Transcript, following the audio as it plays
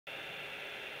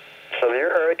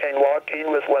Severe Hurricane Joaquin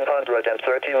with 130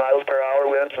 miles per hour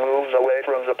winds moves away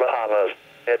from the Bahamas.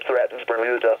 It threatens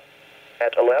Bermuda.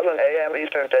 At 11 a.m.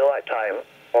 Eastern Daylight Time,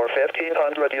 or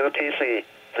 1500 UTC,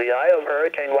 the eye of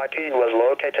Hurricane Joaquin was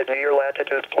located near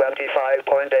latitude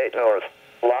 25.8 north,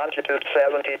 longitude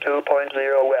 72.0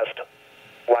 west.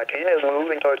 Joaquin is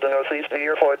moving towards the northeast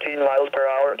near 14 miles per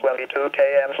hour, 22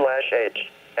 km/h,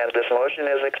 and this motion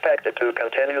is expected to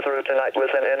continue through tonight with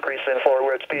an increase in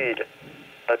forward speed.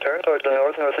 A turn towards the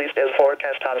north-northeast is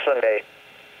forecast on Sunday.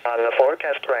 On the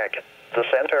forecast track, the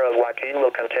center of Joaquin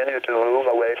will continue to move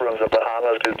away from the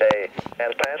Bahamas today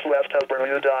and pass west of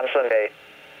Bermuda on Sunday.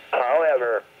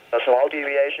 However, a small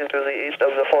deviation to the east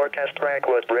of the forecast track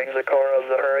would bring the core of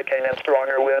the hurricane and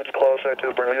stronger winds closer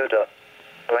to Bermuda.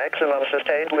 Maximum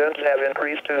sustained winds have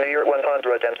increased to near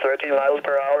 130 miles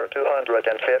per hour,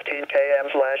 215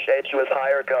 km/h with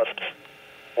higher gusts.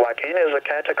 Joaquin is a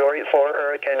Category 4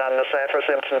 hurricane on the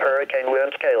Saffir-Simpson hurricane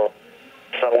wind scale.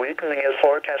 Some weakening is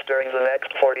forecast during the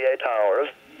next 48 hours,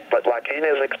 but Joaquin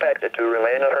is expected to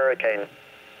remain a hurricane.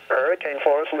 Hurricane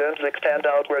force winds extend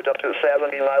outward up to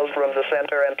 70 miles from the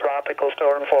center, and tropical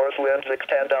storm force winds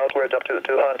extend outward up to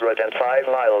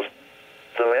 205 miles.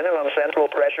 The minimum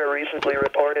central pressure recently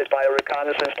reported by a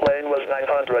reconnaissance plane was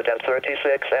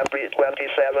 936 MB,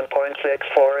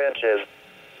 27.64 inches.